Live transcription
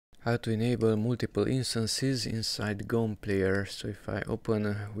How to enable multiple instances inside GOM Player. So if I open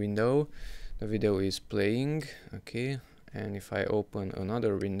a window, the video is playing, okay, and if I open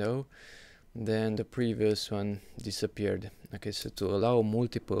another window, then the previous one disappeared. Okay, so to allow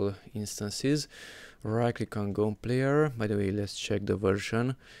multiple instances, right click on GOM Player. By the way, let's check the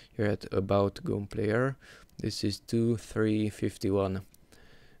version. You're at About GOM Player. This is 2.3.51.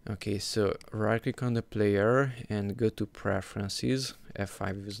 Okay, so right click on the player and go to Preferences.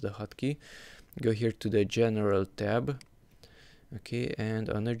 F5 is the hotkey. Go here to the General tab. Okay, and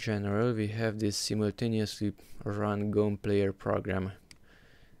under General we have this simultaneously run GOM Player program.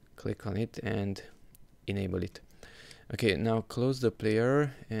 Click on it and enable it. Okay, now close the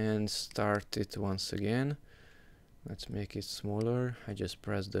player and start it once again. Let's make it smaller. I just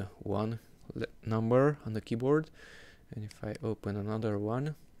press the 1 number on the keyboard, and if I open another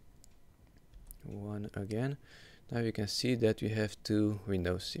one again, now you can see that we have two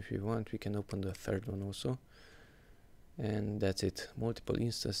windows. If you want, we can open the third one also, and that's it. Multiple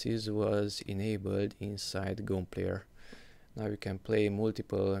instances was enabled inside GOM Player. Now you can play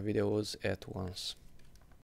multiple videos at once.